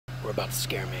We're about to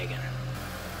scare Megan.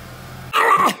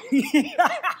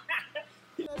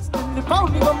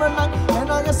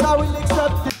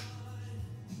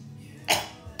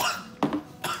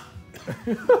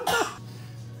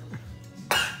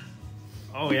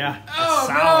 Oh yeah. Oh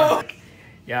sour. no.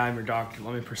 Yeah, I'm your doctor.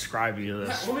 Let me prescribe you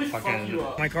this. Let me fuck you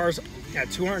up. My car's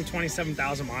at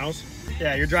 227,000 miles.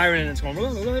 Yeah, you're driving and it's going.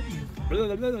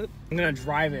 I'm gonna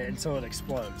drive it until it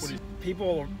explodes.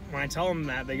 People, when I tell them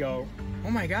that, they go,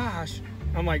 "Oh my gosh."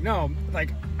 I'm like, no.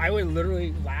 Like, I would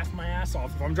literally laugh my ass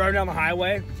off if I'm driving down the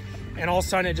highway, and all of a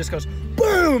sudden it just goes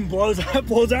boom, blows out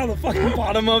the fucking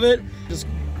bottom of it,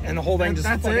 and the whole thing just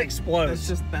fucking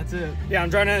explodes. That's it. Yeah, I'm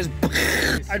driving down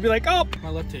this. I'd be like, oh. My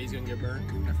left titty's gonna get burnt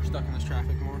if we're stuck in this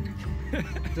traffic more.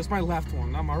 Just my left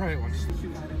one, not my right one.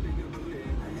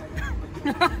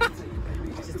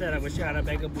 She said, I wish you had a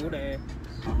bigger booty.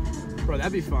 Bro,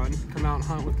 that'd be fun. Come out and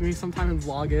hunt with me sometime and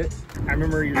vlog it. I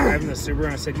remember you driving the Subaru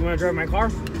and I said, you want to drive my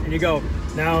car? And you go,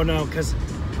 no, because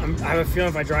I have a feeling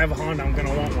if I drive a Honda, I'm going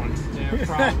to want one. Yeah,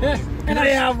 probably. And I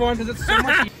have one. Because it's so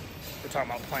much. We're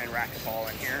talking about playing racquetball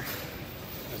in here.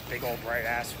 This big old bright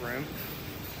ass room.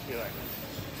 You're like,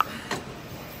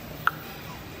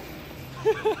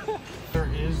 There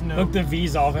is no. look the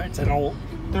V's off it. It's an old.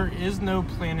 There is no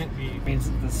Planet B. It means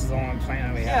this is the only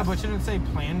planet we have. Yeah, but you didn't say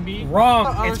Plan B.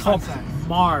 Wrong. It's called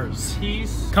Mars.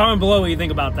 Peace. Comment below what you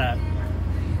think about that.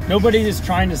 Nobody is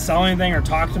trying to sell anything or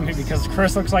talk to me because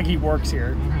Chris looks like he works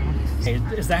here. Mm-hmm. Hey,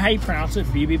 is that how you pronounce it?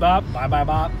 BB Bop? Bye Bye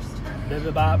Bop?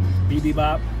 BB Bop? BB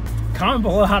Bop? Comment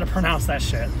below how to pronounce that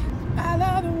shit. I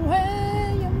love the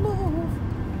way you move.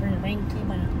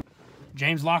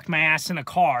 James locked my ass in a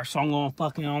car, so I'm going to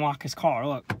fucking unlock his car.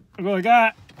 Look. I really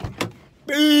got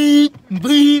beep,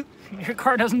 beep. Your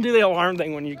car doesn't do the alarm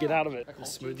thing when you get out of it. The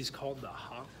smoothie's called the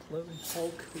Hawk Load.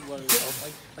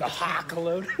 The Hawk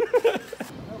Load.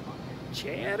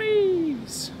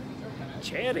 Cherries.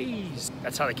 Cherries.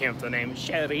 That's how they came up with the name.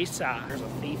 Cherisa. There's a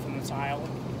thief in this aisle.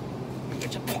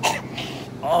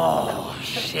 Oh,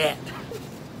 shit.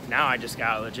 Now I just got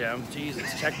out of the gym.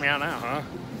 Jesus, check me out now, huh?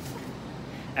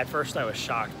 At first I was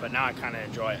shocked, but now I kind of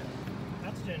enjoy it.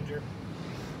 That's Ginger.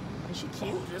 Is she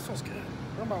cute? This one's good.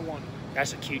 What about one?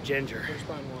 That's a cute Ginger. First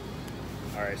find one.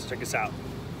 All right, so check this out.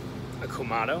 A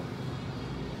Kumado.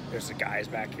 There's the guys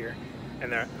back here, and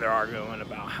they're arguing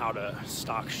about how to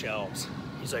stock shelves.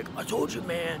 He's like, I told you,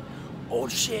 man.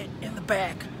 Old shit in the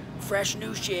back, fresh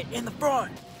new shit in the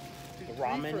front. The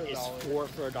ramen is $4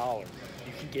 for $1.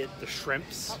 You can get the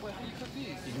shrimps. How do you cook these?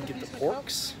 You can get the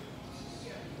porks.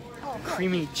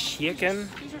 Creamy chicken.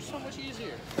 These are so much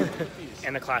easier.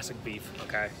 And the classic beef,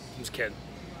 okay? I'm just kidding.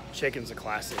 Chicken's a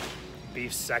classic.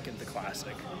 Beef's second to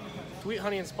classic. Sweet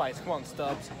honey and spice. Come on,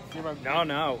 Stubbs. No,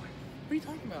 no. What are you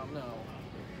talking about? No.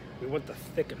 We want the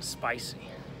thick and spicy.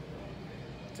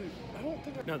 Dude, I don't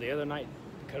think No, the other night,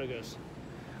 Dakota goes,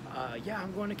 yeah,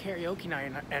 I'm going to karaoke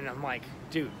night. And I'm like,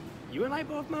 dude, you and I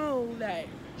both know that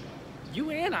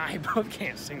you and I both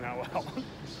can't sing that well.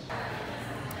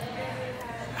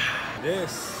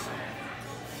 This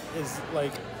is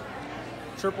like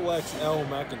triple XL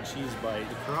mac and cheese bite.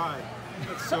 I cried.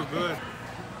 That's so good.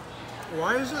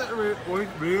 Why is it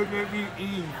weird of you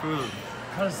eating food?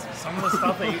 Because some of the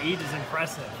stuff that you eat is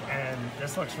impressive, and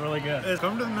this looks really good.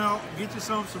 Come to the mill, get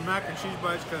yourself some mac and cheese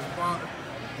bites, because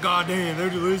goddamn, they're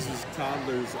delicious.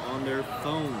 Toddlers on their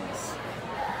phones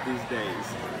these days.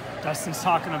 Dustin's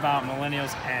talking about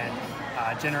millennials and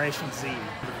Generation Z.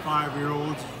 The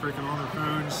 5-year-olds freaking on their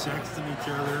phones, sexting each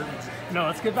other. No,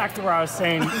 let's get back to where I was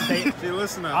saying. See,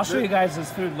 listen up. I'll show you guys his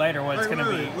food later, what it's going to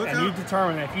be. And you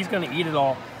determine if he's going to eat it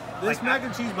all. This like mac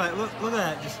and cheese bite, look at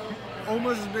that. Just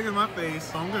almost as big as my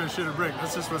face. I'm going to shit a brick.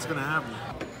 That's just what's going to happen.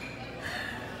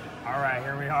 All right,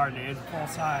 here we are, dude. Full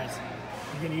size.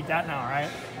 You can eat that now, right?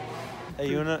 Hey,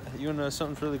 you wanna know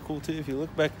something's really cool too? If you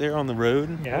look back there on the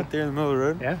road, yeah, right there in the middle of the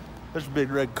road, yeah, there's a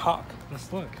big red cock.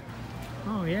 Let's look.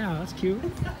 Oh yeah, that's cute. You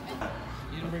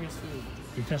didn't bring us food.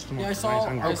 You test them. Yeah, I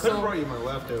could have brought you my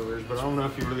leftovers, but I don't know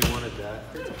if you really wanted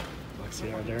that.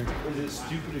 Lexi out there. Is it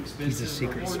stupid expensive? He's a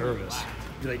Secret Service.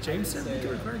 You're like, James said we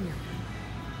could record here.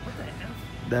 What the hell?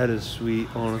 That is sweet,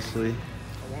 honestly.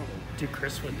 Dude,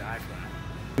 Chris would die for that.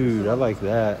 Dude, I like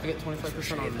that. I get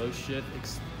 25% on most shit.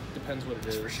 Depends what it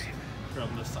is.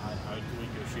 From this side, I would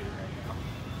negotiate it right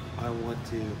now. I want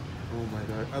to. Oh my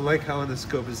god. I like how in the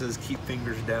scope it says keep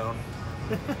fingers down.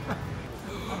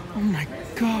 Oh my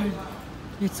god.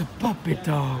 It's a puppy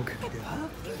dog.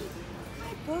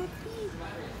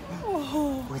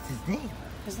 Oh. What's his name?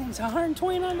 His name's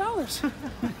 $129.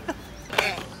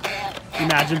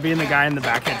 Imagine being the guy in the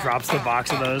back that drops the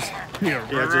box of those. Yeah,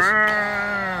 just...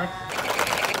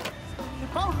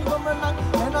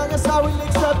 I will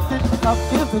accept it. Stop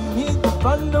giving me the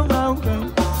runaround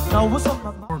game. Now what's on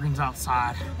my mind? Morgan's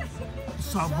outside.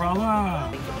 What's up, brother?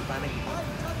 Think you're funny.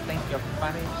 Think you're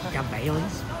funny. Got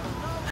Bailey's.